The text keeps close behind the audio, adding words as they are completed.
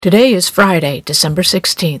Today is Friday, December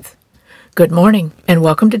 16th. Good morning and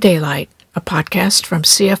welcome to Daylight, a podcast from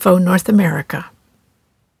CFO North America.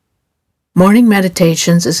 Morning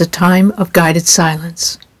meditations is a time of guided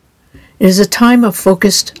silence. It is a time of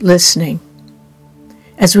focused listening.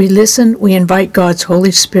 As we listen, we invite God's Holy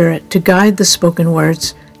Spirit to guide the spoken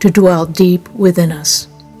words to dwell deep within us.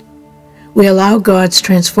 We allow God's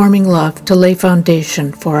transforming love to lay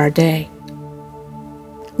foundation for our day.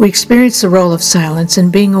 We experience the role of silence in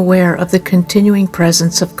being aware of the continuing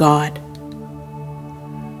presence of God.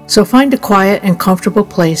 So find a quiet and comfortable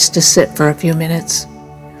place to sit for a few minutes.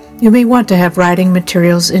 You may want to have writing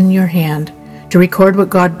materials in your hand to record what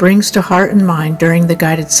God brings to heart and mind during the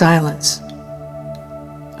guided silence.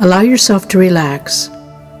 Allow yourself to relax,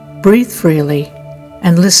 breathe freely,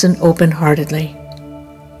 and listen open-heartedly.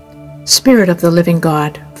 Spirit of the living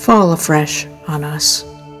God, fall afresh on us.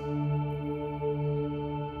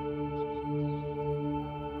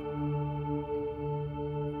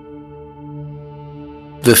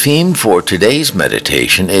 The theme for today's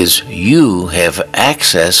meditation is You Have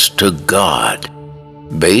Access to God,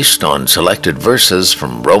 based on selected verses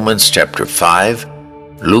from Romans chapter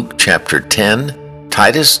 5, Luke chapter 10,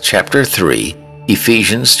 Titus chapter 3,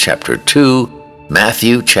 Ephesians chapter 2,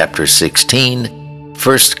 Matthew chapter 16,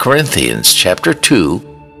 1 Corinthians chapter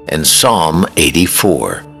 2, and Psalm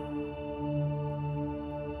 84.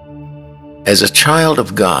 As a child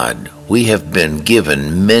of God, we have been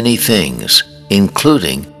given many things,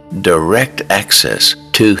 including direct access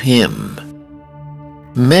to Him.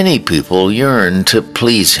 Many people yearn to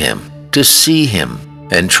please Him, to see Him,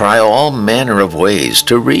 and try all manner of ways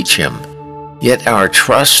to reach Him. Yet our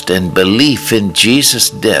trust and belief in Jesus'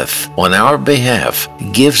 death on our behalf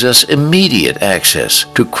gives us immediate access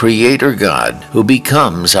to Creator God, who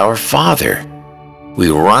becomes our Father. We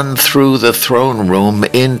run through the throne room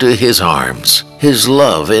into His arms. His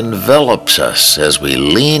love envelops us as we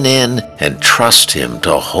lean in and trust Him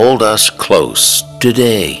to hold us close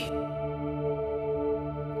today.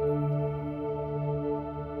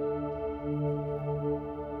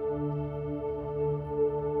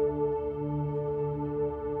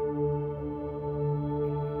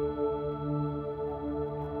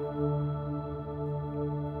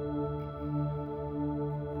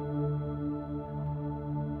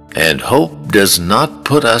 And hope does not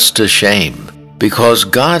put us to shame, because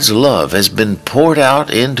God's love has been poured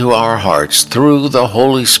out into our hearts through the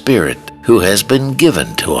Holy Spirit who has been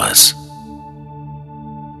given to us.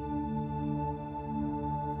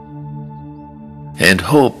 And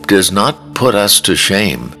hope does not put us to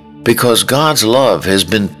shame, because God's love has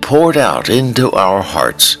been poured out into our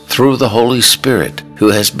hearts through the Holy Spirit who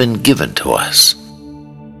has been given to us.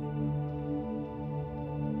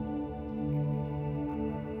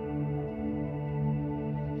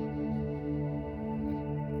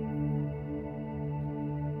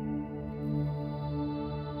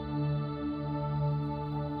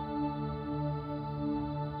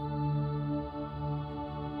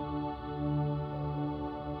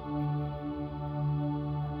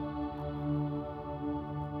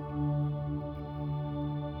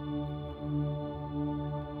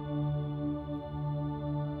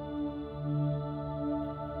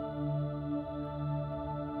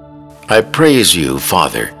 I praise you,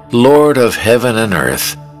 Father, Lord of heaven and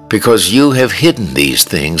earth, because you have hidden these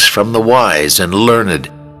things from the wise and learned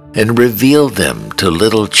and revealed them to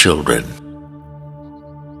little children.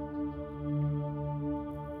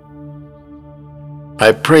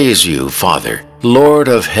 I praise you, Father, Lord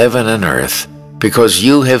of heaven and earth, because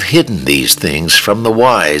you have hidden these things from the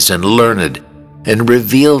wise and learned and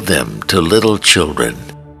revealed them to little children.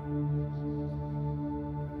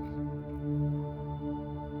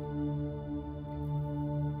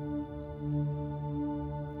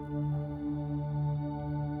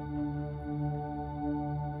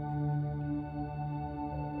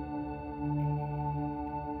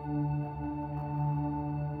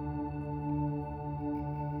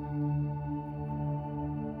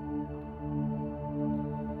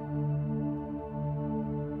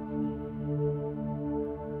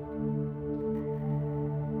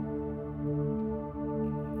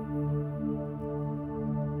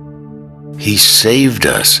 He saved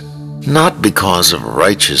us, not because of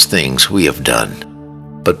righteous things we have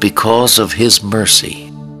done, but because of His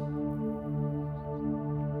mercy.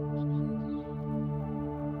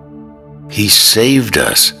 He saved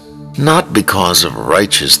us, not because of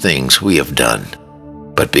righteous things we have done,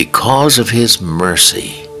 but because of His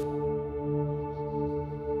mercy.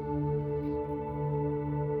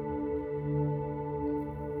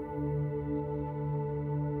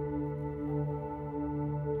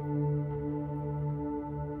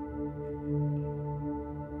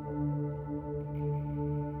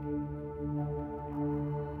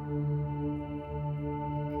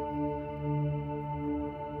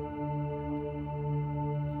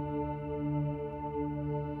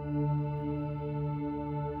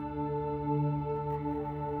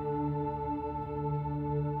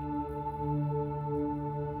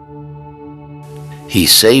 He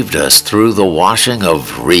saved us through the washing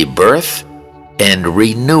of rebirth and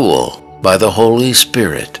renewal by the Holy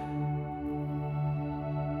Spirit.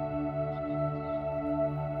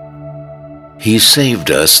 He saved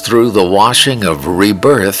us through the washing of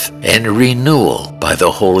rebirth and renewal by the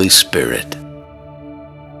Holy Spirit.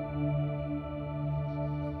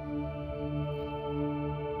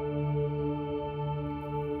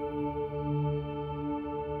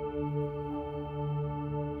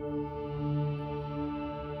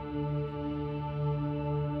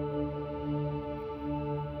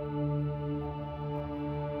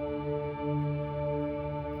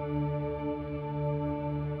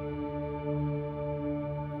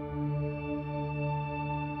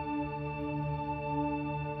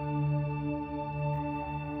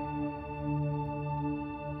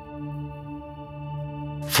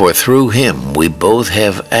 For through him we both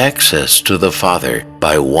have access to the Father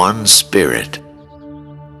by one Spirit.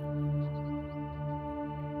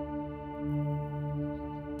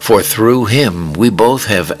 For through him we both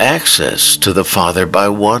have access to the Father by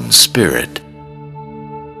one Spirit.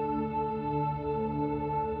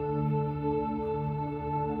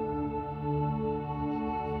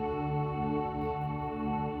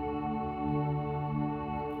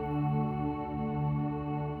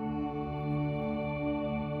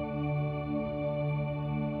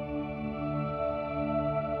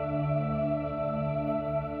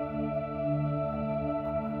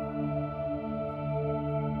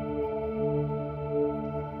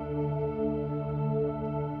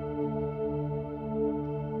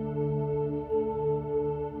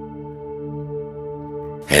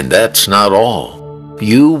 And that's not all.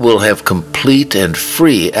 You will have complete and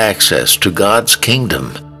free access to God's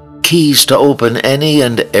kingdom, keys to open any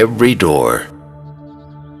and every door.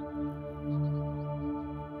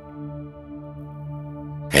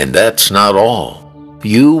 And that's not all.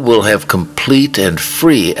 You will have complete and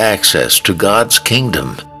free access to God's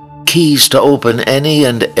kingdom, keys to open any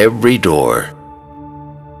and every door.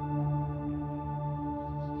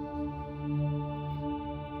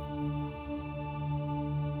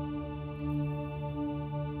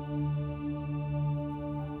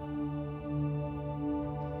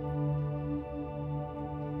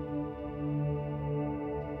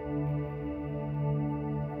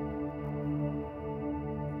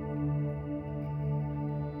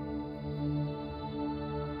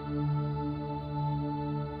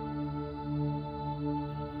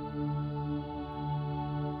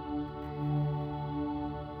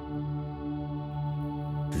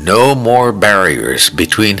 No more barriers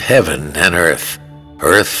between heaven and earth,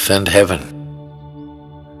 earth and heaven.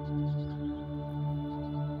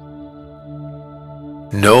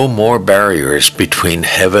 No more barriers between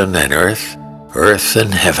heaven and earth, earth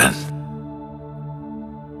and heaven.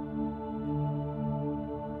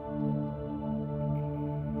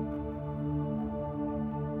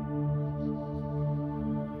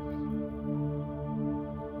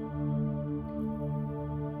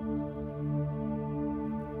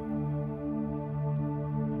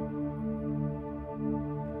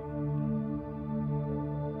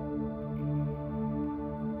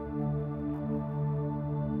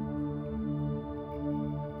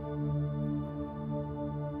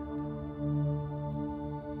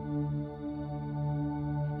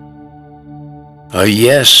 A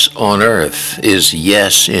yes on earth is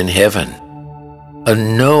yes in heaven. A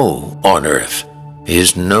no on earth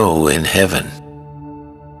is no in heaven.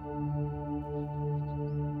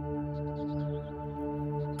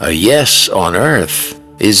 A yes on earth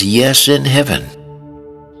is yes in heaven.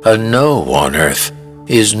 A no on earth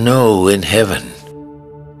is no in heaven.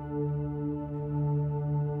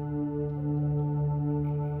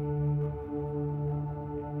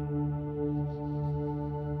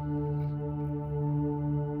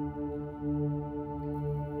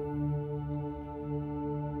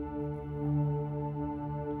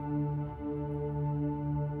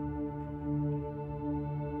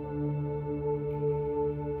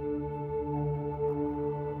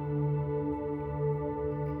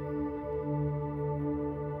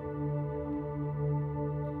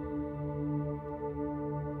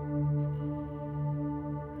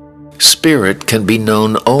 Spirit can be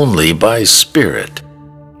known only by Spirit.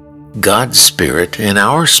 God's Spirit and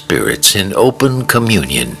our spirits in open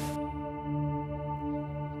communion.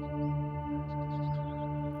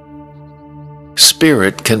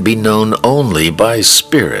 Spirit can be known only by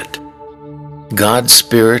Spirit. God's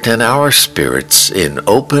Spirit and our spirits in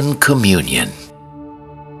open communion.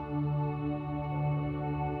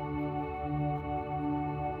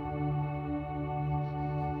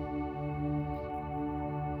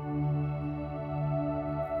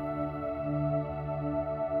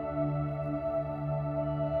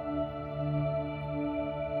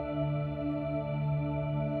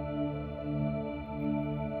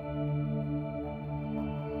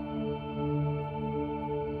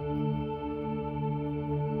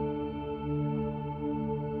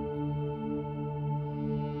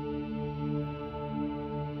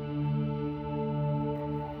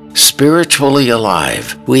 Spiritually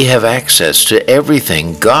alive, we have access to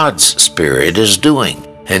everything God's Spirit is doing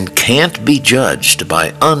and can't be judged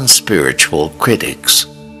by unspiritual critics.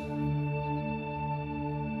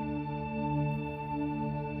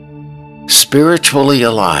 Spiritually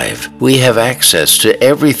alive, we have access to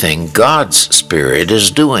everything God's Spirit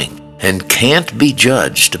is doing and can't be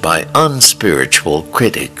judged by unspiritual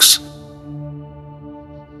critics.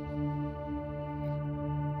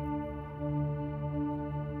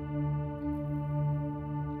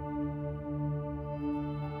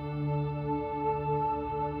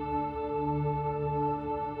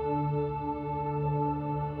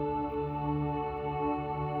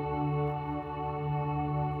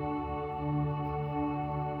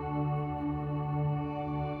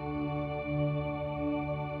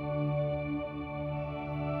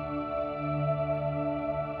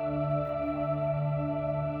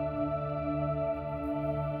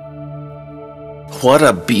 What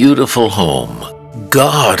a beautiful home,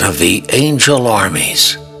 God of the angel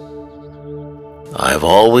armies. I've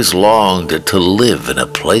always longed to live in a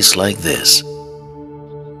place like this.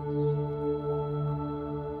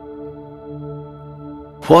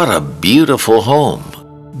 What a beautiful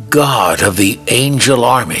home, God of the angel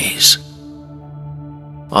armies.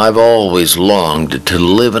 I've always longed to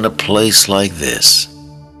live in a place like this.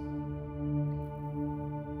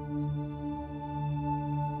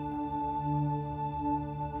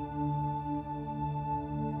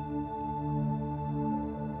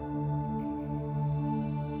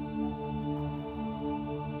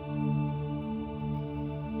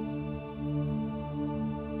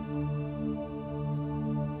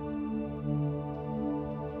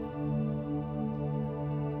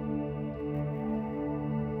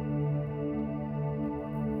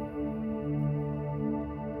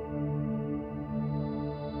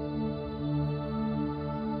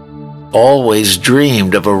 Always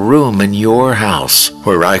dreamed of a room in your house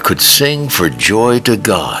where I could sing for joy to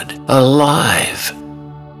God, alive.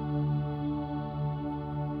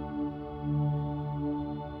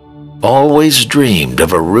 Always dreamed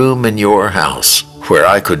of a room in your house where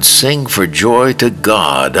I could sing for joy to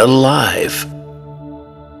God, alive.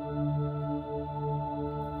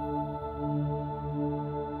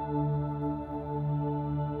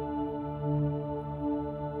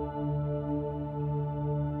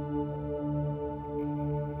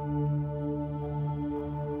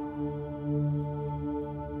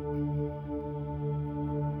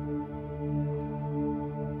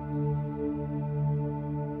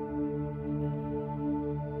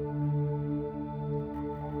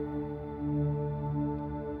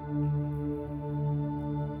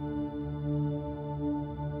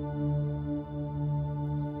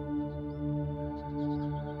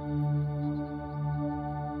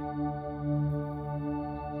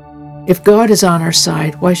 If God is on our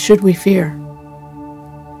side, why should we fear?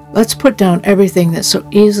 Let's put down everything that so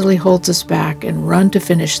easily holds us back and run to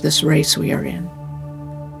finish this race we are in.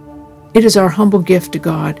 It is our humble gift to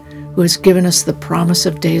God, who has given us the promise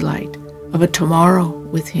of daylight, of a tomorrow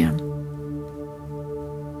with Him.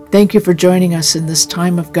 Thank you for joining us in this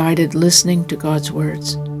time of guided listening to God's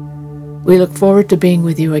words. We look forward to being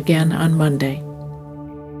with you again on Monday.